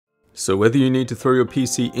So whether you need to throw your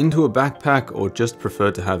PC into a backpack or just prefer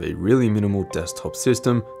to have a really minimal desktop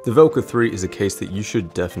system, the Velka 3 is a case that you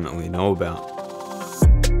should definitely know about.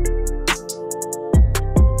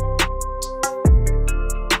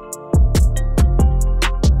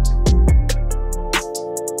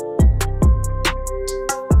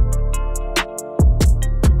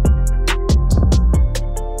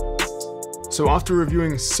 So after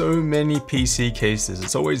reviewing so many PC cases,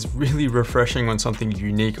 it's always really refreshing when something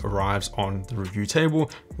unique arrives on the review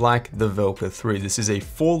table, like the Velka 3. This is a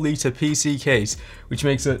 4-liter PC case, which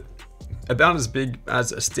makes it about as big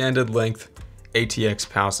as a standard length RTX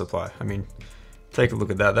power supply. I mean, take a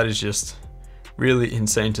look at that. That is just really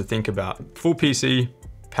insane to think about. Full PC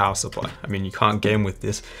power supply. I mean, you can't game with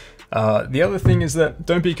this. The other thing is that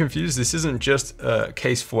don't be confused, this isn't just a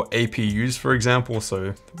case for APUs, for example,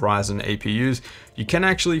 so Ryzen APUs. You can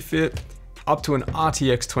actually fit up to an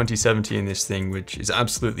RTX 2070 in this thing, which is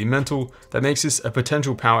absolutely mental. That makes this a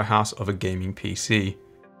potential powerhouse of a gaming PC.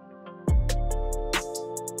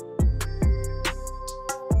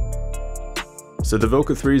 So the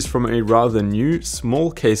Velka 3 is from a rather new,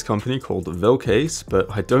 small case company called Velka,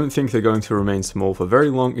 but I don't think they're going to remain small for very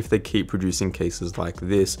long if they keep producing cases like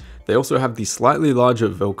this. They also have the slightly larger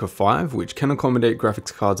Velka 5, which can accommodate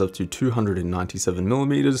graphics cards up to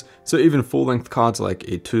 297mm, so even full-length cards like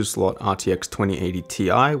a 2-slot RTX 2080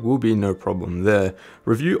 Ti will be no problem there.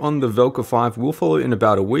 Review on the Velka 5 will follow in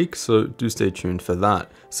about a week, so do stay tuned for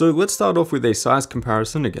that. So let's start off with a size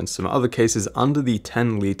comparison against some other cases under the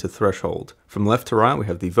 10-liter threshold. From left to right, we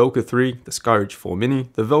have the Velka 3, the Skyreach 4 Mini,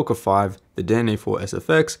 the Velka 5, the Dan A4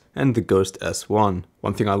 SFX, and the Ghost S1.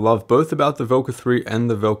 One thing I love both about the Velka 3 and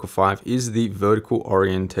the Velka 5 is the vertical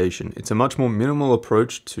orientation. It's a much more minimal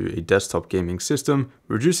approach to a desktop gaming system,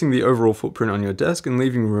 reducing the overall footprint on your desk and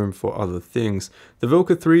leaving room for other things. The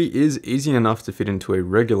Velka 3 is easy enough to fit into a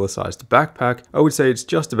regular sized backpack. I would say it's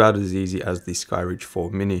just about as easy as the Skyreach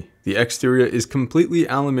 4 Mini. The exterior is completely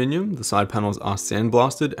aluminium, the side panels are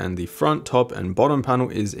sandblasted, and the front, top, and bottom panel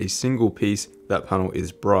is a single piece. That panel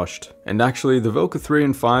is brushed. And actually, the Velka 3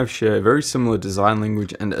 and 5 share a very similar design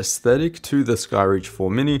language and aesthetic to the Skyreach 4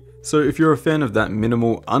 Mini, so if you're a fan of that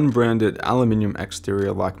minimal, unbranded aluminium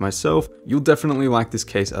exterior like myself, you'll definitely like this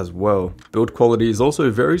case as well. Build quality is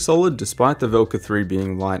also very solid despite the Velka 3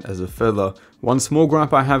 being light as a feather. One small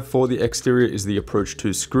gripe I have for the exterior is the approach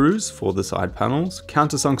to screws for the side panels.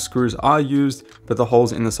 Countersunk screws are used, but the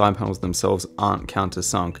holes in the side panels themselves aren't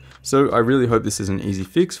countersunk. So I really hope this is an easy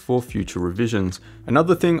fix for future revisions.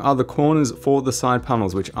 Another thing are the corners for the side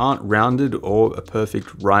panels, which aren't rounded or a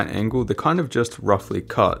perfect right angle. They're kind of just roughly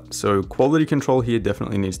cut. So quality control here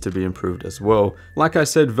definitely needs to be improved as well. Like I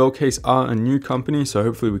said, Velka are a new company, so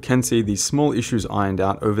hopefully we can see these small issues ironed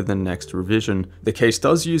out over the next revision. The case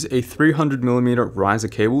does use a 300mm riser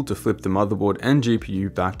cable to flip the motherboard and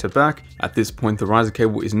GPU back to back. At this point, the riser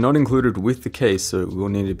cable is not included with the case, so it will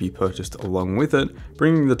need to be purchased along with it,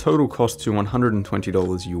 bringing the total cost to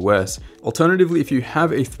 $120 US. Alternatively, if you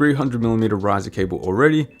have a 300mm riser cable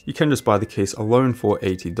already, you can just buy the case alone for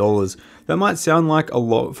 $80. That might sound like a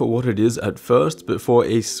lot for what it is at first, but for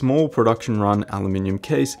a small production run aluminium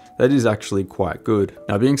case, that is actually quite good.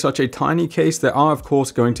 Now, being such a tiny case, there are of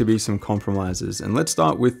course going to be some compromises, and let's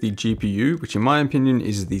start with the GPU, which in my opinion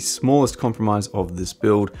is the smallest compromise of this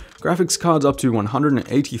build. Graphics cards up to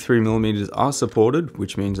 183mm are supported,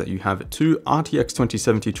 which means that you have 2 RTX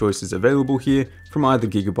 2070 choices available here from either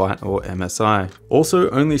Gigabyte or MSI. Also,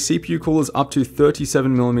 only CPU coolers up to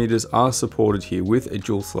 37mm are supported here with a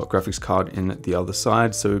dual slot graphics card in the other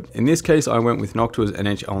side. So in this case, I went with Noctua's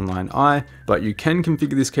NHL9i, but you can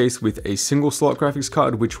configure this case with a single slot graphics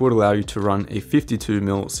card, which would allow you to run a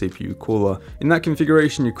 52mm CPU cooler. In that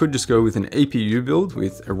configuration, you could just go with an APU build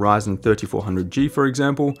with a Ryzen 3400G, for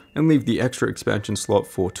example, and leave the extra expansion slot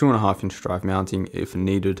for 2.5-inch drive mounting if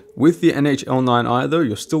needed. With the NHL9i though,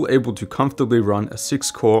 you're still able to comfortably run a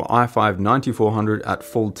 6-core i5-9400 at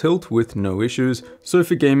full tilt with no issues, so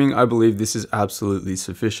for gaming I believe this is absolutely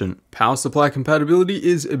sufficient. Power supply compatibility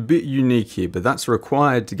is a bit unique here, but that's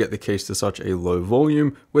required to get the case to such a low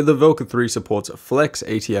volume, where the Velka 3 supports flex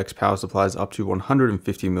ATX power supplies up to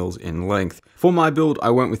 150mm in length. For my build, I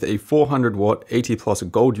went with a 400W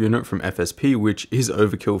 80+ gold unit from FSP, which is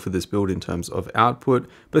overkill for this build in terms of output,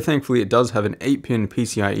 but thankfully it does have an 8-pin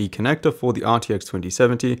PCIe connector for the RTX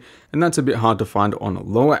 2070, and that's a bit hard to find on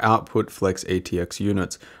lower output flex ATX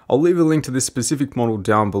units. I'll leave a link to this specific model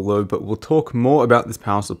down below, but we'll talk more about this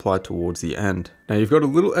power supply towards the end. Now you've got a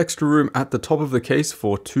little extra room at the top of the case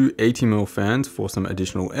for 2 80mm fans for some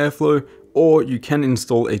additional airflow, or you can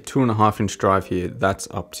install a 2.5-inch drive here, that's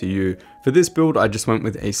up to you. For this build, I just went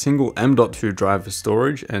with a single M.2 drive for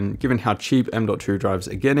storage, and given how cheap M.2 drives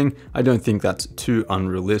are getting, I don't think that's too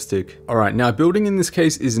unrealistic. Alright, now building in this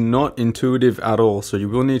case is not intuitive at all, so you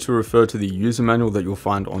will need to refer to the user manual that you'll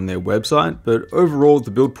find on their website, but overall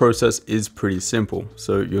the build process is pretty simple.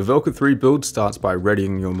 So your Velka 3 build starts by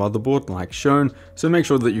readying your motherboard like shown, so make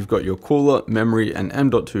sure that you've got your cooler, memory, and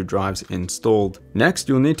M.2 drives installed. Next,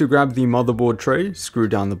 you'll need to grab the motherboard tray, screw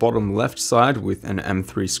down the bottom left side with an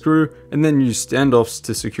M3 screw, and then use standoffs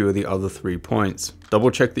to secure the other 3 points.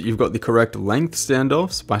 Double check that you've got the correct length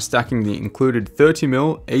standoffs by stacking the included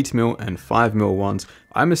 30mm, 8mm, and 5mm ones.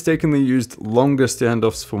 I mistakenly used longer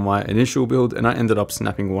standoffs for my initial build and I ended up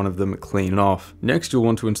snapping one of them clean off. Next, you'll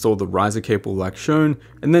want to install the riser cable like shown,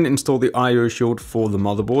 and then install the I/O shield for the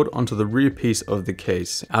motherboard onto the rear piece of the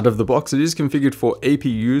case. Out of the box, it is configured for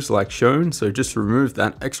APUs like shown, so just remove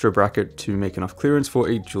that extra bracket to make enough clearance for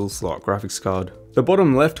a dual slot graphics card. The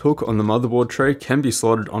bottom left hook on the motherboard tray can be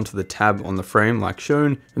slotted onto the tab on the frame like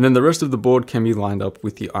shown, and then the rest of the board can be lined up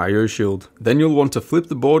with the I/O shield. Then you'll want to flip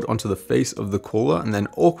the board onto the face of the cooler and then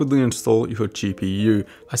awkwardly install your GPU.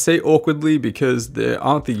 I say awkwardly because there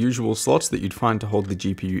aren't the usual slots that you'd find to hold the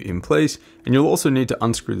GPU in place, and you'll also need to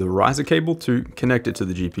unscrew the riser cable to connect it to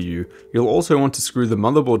the GPU. You'll also want to screw the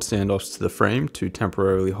motherboard standoffs to the frame to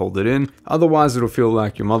temporarily hold it in, otherwise it'll feel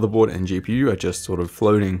like your motherboard and GPU are just sort of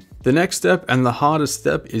floating. The next step, and the hardest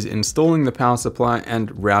step, is installing the power supply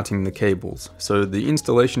and routing the cables. So the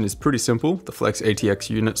installation is pretty simple. The Flex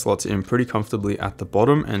RTX unit slots in pretty comfortably at the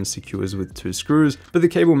bottom and secures with 2 screws, but the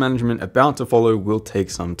cable management about to follow will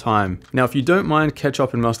take some time. Now, if you don't mind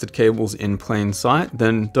ketchup and mustard cables in plain sight,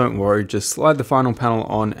 then don't worry, just slide the final panel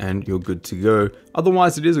on and you're good to go.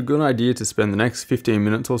 Otherwise, it is a good idea to spend the next 15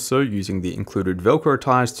 minutes or so using the included Velcro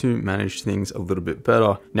ties to manage things a little bit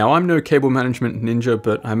better. Now, I'm no cable management ninja,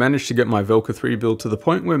 but I managed to get my Velka 3 build to the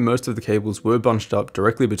point where most of the cables were bunched up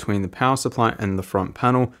directly between the power supply and the front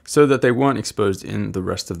panel so that they weren't exposed in the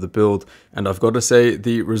rest of the build. And I've got to say,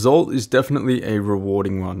 the result is definitely a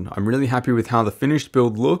rewarding one. I'm really happy with how the finished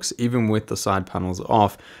build looks, even with the side panels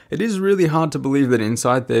off. It is really hard to believe that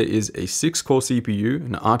inside there is a 6-core CPU,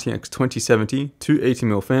 an RTX 2070, 2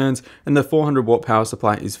 80mm fans, and the 400-watt power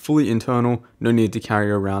supply is fully internal, no need to carry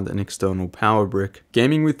around an external power brick.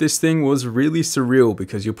 Gaming with this thing was really surreal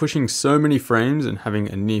because you're pushing so many frames and having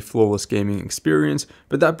a near flawless gaming experience,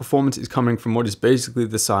 but that performance is coming from what is basically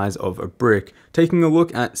the size of a brick. Taking a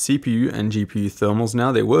look at CPU and GPU thermals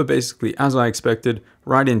now, they were basically as I expected,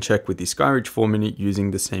 right in check with the Skyreach 4 Mini using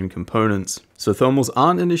the same components. So thermals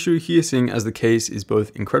aren't an issue here, seeing as the case is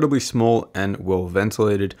both incredibly small and well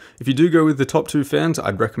ventilated. If you do go with the top 2 fans,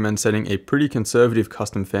 I'd recommend setting a pretty conservative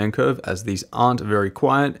custom fan curve, as these aren't very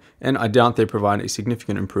quiet, and I doubt they provide a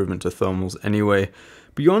significant improvement to thermals anyway.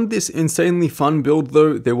 Beyond this insanely fun build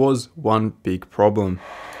though, there was one big problem.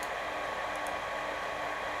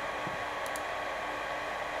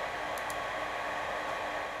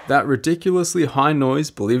 That ridiculously high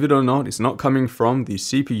noise, believe it or not, is not coming from the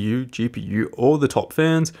CPU, GPU, or the top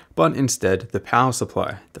fans, but instead the power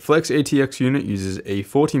supply. The Flex RTX unit uses a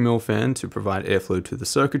 40mm fan to provide airflow to the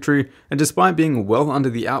circuitry, and despite being well under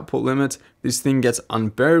the output limit, this thing gets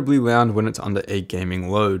unbearably loud when it's under a gaming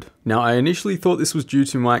load. Now, I initially thought this was due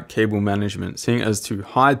to my cable management, seeing as to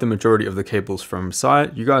hide the majority of the cables from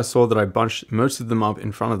sight, you guys saw that I bunched most of them up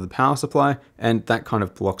in front of the power supply, and that kind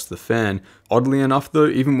of blocks the fan. Oddly enough though,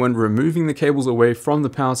 even when removing the cables away from the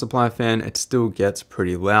power supply fan, it still gets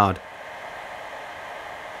pretty loud.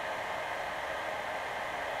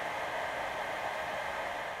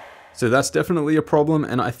 So that's definitely a problem,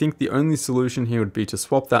 and I think the only solution here would be to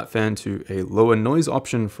swap that fan to a lower noise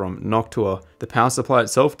option from Noctua. The power supply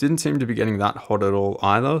itself didn't seem to be getting that hot at all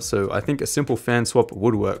either, so I think a simple fan swap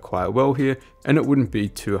would work quite well here, and it wouldn't be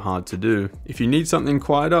too hard to do. If you need something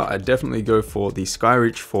quieter, I'd definitely go for the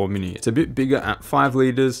Skyreach 4 Mini. It's a bit bigger at 5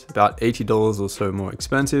 liters, about $80 or so more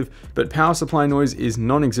expensive, but power supply noise is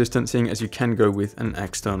non-existent, seeing as you can go with an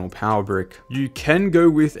external power brick. You can go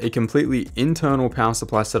with a completely internal power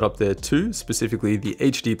supply setup there too, specifically the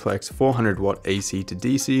HDPlex 400-watt AC to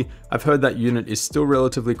DC. I've heard that unit is still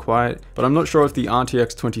relatively quiet, but I'm not sure if the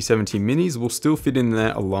RTX 2070 minis will still fit in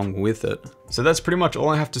there along with it. So that's pretty much all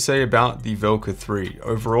I have to say about the Velka 3.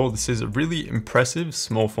 Overall, this is a really impressive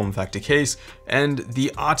small form factor case, and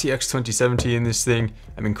the RTX 2070 in this thing,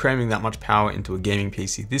 I mean, cramming that much power into a gaming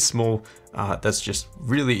PC this small, that's just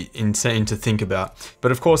really insane to think about.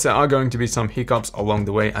 But of course, there are going to be some hiccups along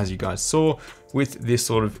the way, as you guys saw, with this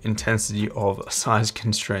sort of intensity of size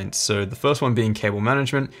constraints. So the first one being cable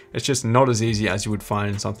management, it's just not as easy as you would find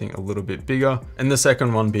in something a little bit bigger. And the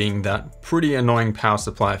second one being that pretty annoying power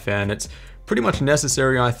supply fan. It's pretty much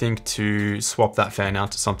necessary, I think, to swap that fan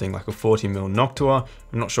out to something like a 40mm Noctua.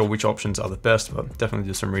 I'm not sure which options are the best, but definitely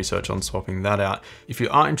do some research on swapping that out. If you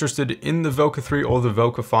are interested in the Velka 3 or the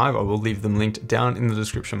Velka 5, I will leave them linked down in the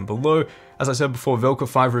description below. As I said before, Velka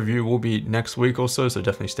 5 review will be next week or so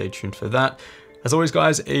definitely stay tuned for that. As always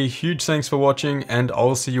guys, a huge thanks for watching, and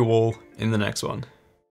I'll see you all in the next one.